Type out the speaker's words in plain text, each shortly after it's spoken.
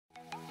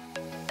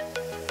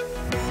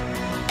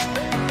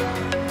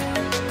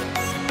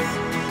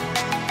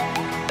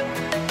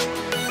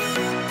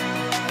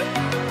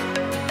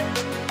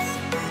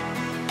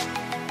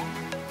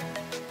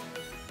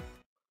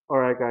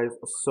guys,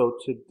 so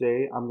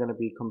today I'm going to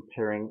be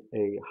comparing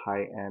a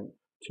high-end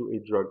to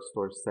a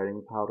drugstore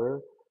setting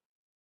powder.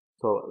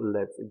 So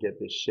let's get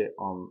this shit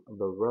on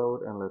the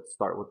road and let's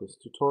start with this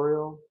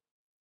tutorial.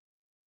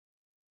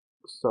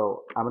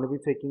 So I'm going to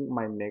be taking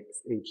my NYX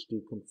HD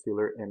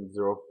Concealer in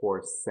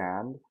 04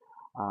 Sand.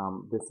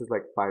 This is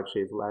like 5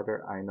 shades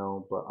lighter, I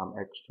know, but I'm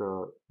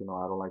extra,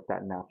 I don't like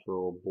that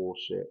natural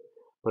bullshit.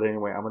 But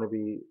anyway, I'm going to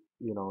be,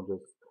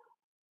 just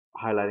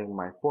highlighting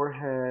my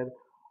forehead,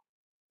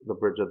 the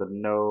bridge of the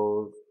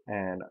nose,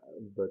 and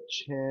the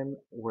chin.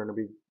 We're going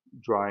to be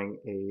drawing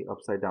a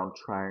upside down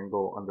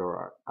triangle under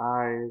our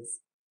eyes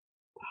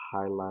to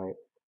highlight,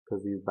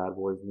 because these bad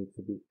boys need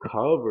to be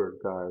covered,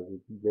 guys.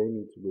 They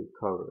need to be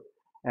covered.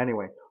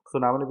 Anyway, so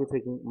now I'm going to be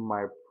taking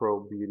my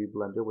Pro Beauty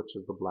Blender, which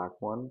is the black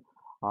one.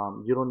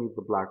 You don't need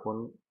the black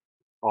one.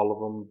 All of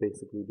them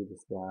basically do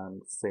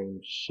the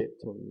same shit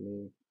to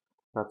me.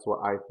 That's what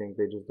I think.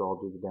 They just all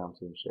do the damn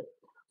same shit.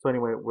 So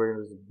anyway, we're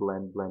gonna just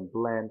blend, blend,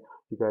 blend.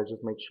 You guys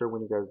just make sure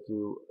when you guys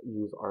do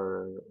use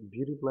our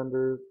beauty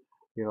blenders,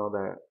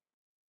 that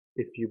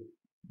if you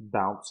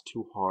bounce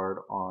too hard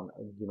on,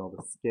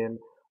 the skin,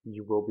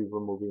 you will be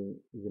removing,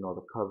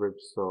 the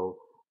coverage. So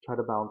try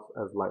to bounce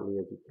as lightly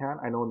as you can.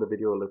 I know in the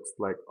video it looks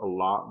like a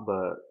lot,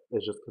 but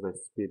it's just because I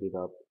speeded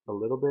up a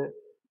little bit,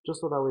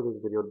 just so that way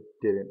this video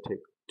didn't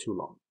take too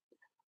long.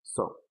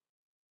 So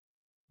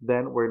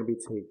then we're going to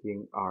be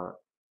taking our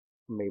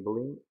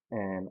Maybelline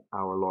and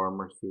our Laura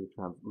Mercier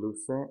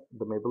translucent.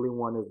 The Maybelline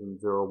one is in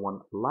 01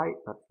 light.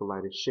 That's the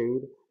lightest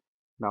shade.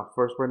 Now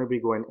first we're going to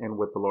be going in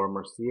with the Laura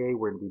Mercier.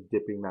 We're going to be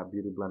dipping that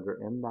beauty blender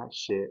in that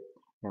shit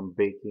and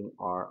baking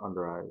our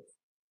under eyes.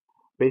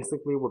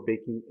 Basically what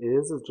baking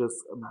is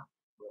just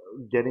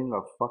getting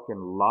a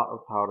fucking lot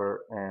of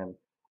powder and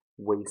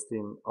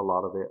wasting a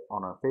lot of it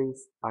on our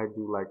face. I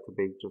do like to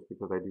bake just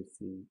because I do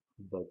see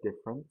the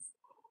difference.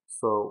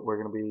 So we're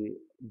going to be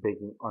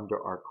baking under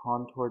our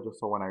contour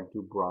just so when I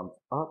do bronze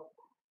up,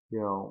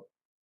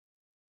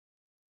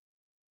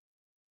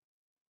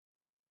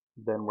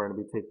 then we're going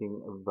to be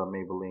taking the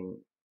Maybelline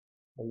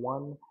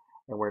one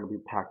and we're going to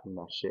be packing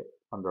that shit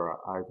under our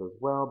eyes as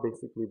well.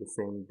 Basically the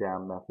same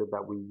damn method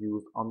that we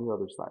used on the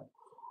other side.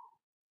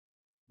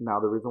 Now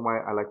the reason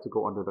why I like to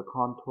go under the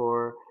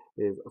contour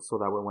is so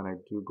that way when I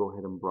do go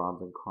ahead and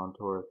bronze and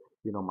contour,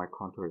 my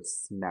contour is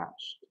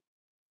snatched.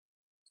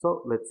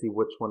 So let's see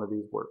which one of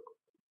these work.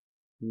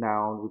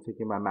 Now we're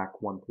taking my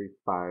MAC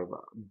 135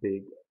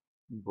 big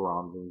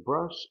bronzing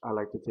brush. I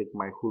like to take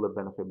my Hoola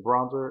Benefit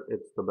bronzer.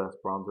 It's the best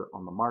bronzer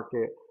on the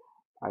market.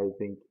 I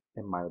think,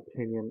 in my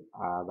opinion,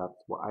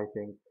 that's what I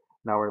think.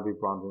 Now we're going to be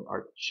bronzing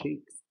our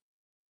cheeks.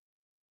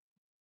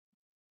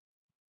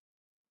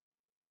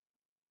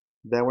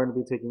 Then we're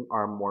going to be taking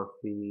our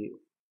Morphe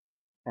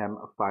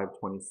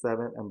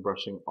M527 and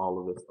brushing all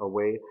of this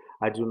away.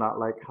 I do not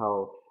like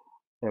how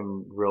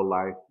in real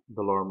life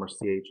the Laura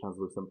Mercier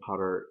translucent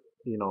powder,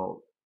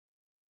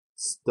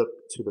 stuck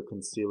to the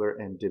concealer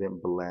and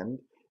didn't blend.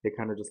 It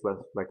kind of just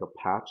left like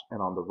a patch,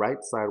 and on the right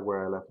side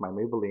where I left my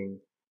Maybelline,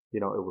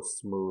 it was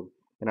smooth.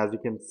 And as you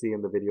can see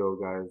in the video,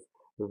 guys,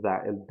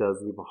 that it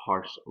does leave a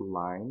harsh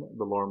line.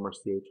 The Laura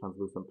Mercier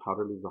translucent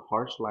powder leaves a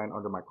harsh line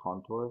under my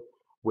contour,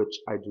 which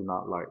I do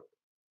not like.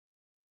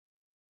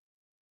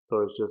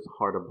 So it's just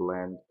hard to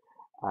blend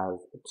as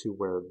to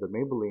where the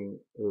Maybelline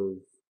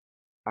is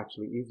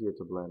actually easier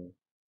to blend.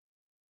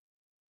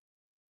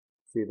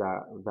 See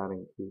that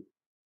ain't cute.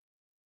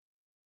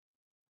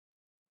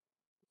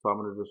 So I'm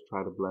going to just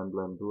try to blend,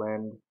 blend,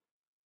 blend.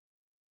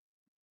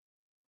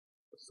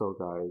 So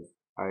guys,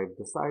 I've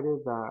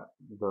decided that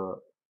the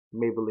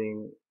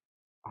Maybelline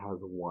has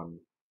won.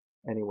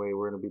 Anyway,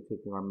 we're going to be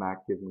taking our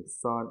MAC Give Me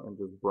Sun and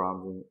just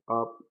bronzing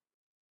up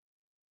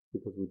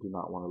because we do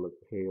not want to look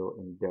pale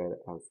and dead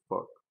as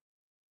fuck.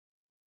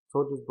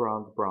 So just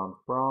bronze, bronze,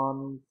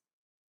 bronze.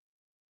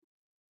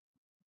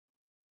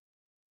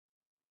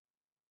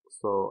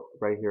 So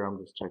right here, I'm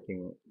just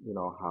checking,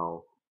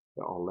 how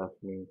it all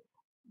left me.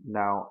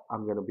 Now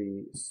I'm going to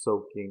be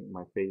soaking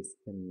my face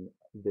in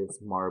this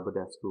Mara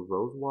Badescu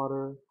Rose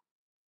Water.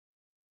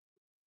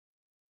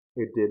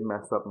 It did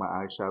mess up my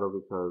eyeshadow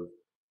because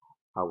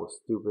I was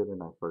stupid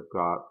and I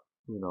forgot,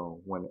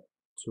 when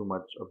too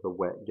much of the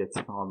wet gets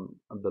on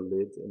the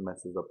lids, it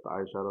messes up the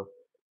eyeshadow.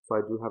 So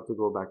I do have to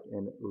go back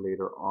in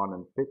later on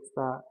and fix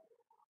that.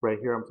 Right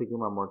here, I'm taking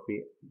my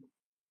Morphe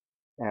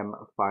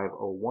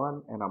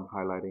M501 and I'm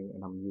highlighting,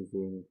 and I'm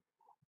using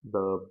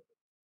the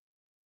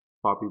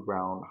Poppy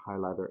Brown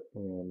highlighter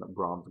in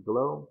Bronze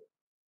Glow.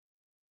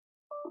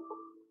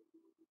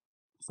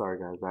 Sorry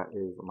guys, that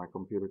is my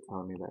computer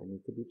telling me that I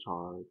need to be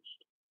charged.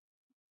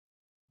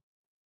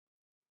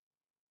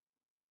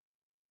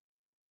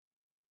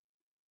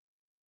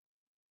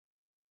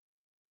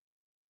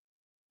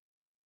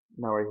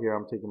 Now right here,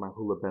 I'm taking my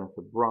Hoola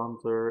Benefit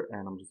bronzer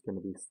and I'm just going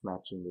to be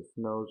snatching this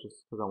nose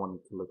just because I want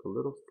it to look a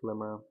little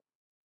slimmer.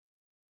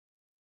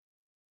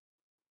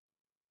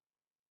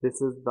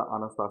 This is the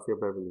Anastasia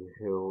Beverly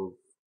Hills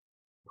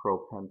Pro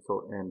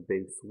Pencil in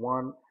Base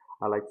 1.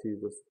 I like to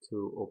use this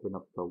to open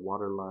up the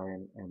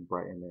waterline and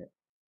brighten it.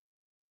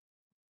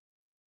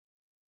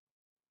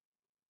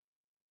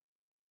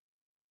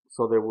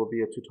 So there will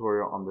be a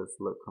tutorial on this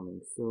look coming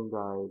soon,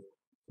 guys.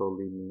 So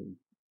leave me,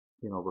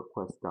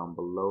 requests down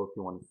below if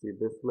you want to see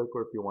this look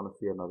or if you want to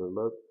see another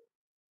look.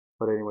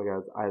 But anyway,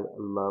 guys, I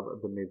love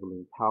the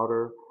Maybelline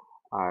powder.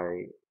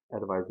 I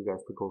advise you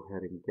guys to go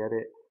ahead and get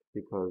it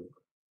because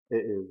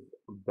it is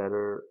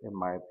better, in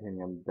my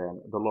opinion,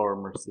 than the Laura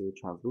Mercier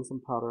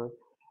translucent powder.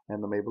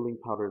 And the Maybelline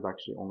powder is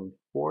actually only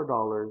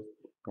 $4,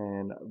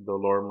 and the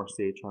Laura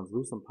Mercier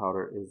translucent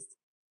powder is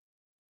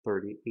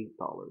 $38.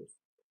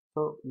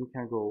 So you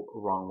can't go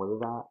wrong with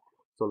that.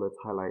 So let's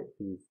highlight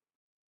these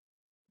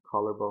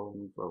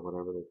collarbones or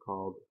whatever they're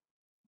called.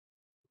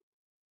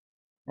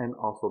 And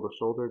also the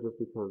shoulder, just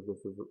because this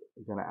is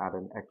going to add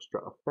an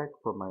extra effect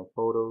for my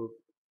photos.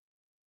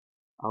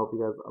 I hope you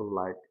guys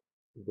like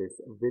this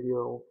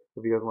video.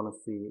 If you guys want to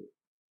see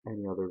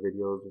any other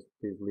videos, just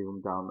please leave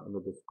them down in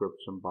the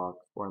description box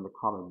or in the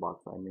comment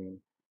box, I mean,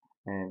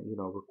 and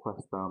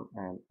request them,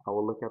 and I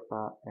will look at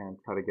that and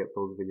try to get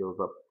those videos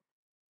up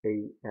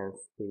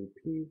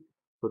ASAP.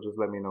 So just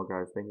let me know,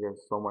 guys. Thank you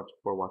guys so much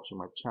for watching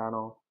my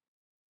channel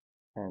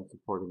and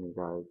supporting me,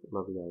 guys.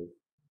 Love you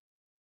guys.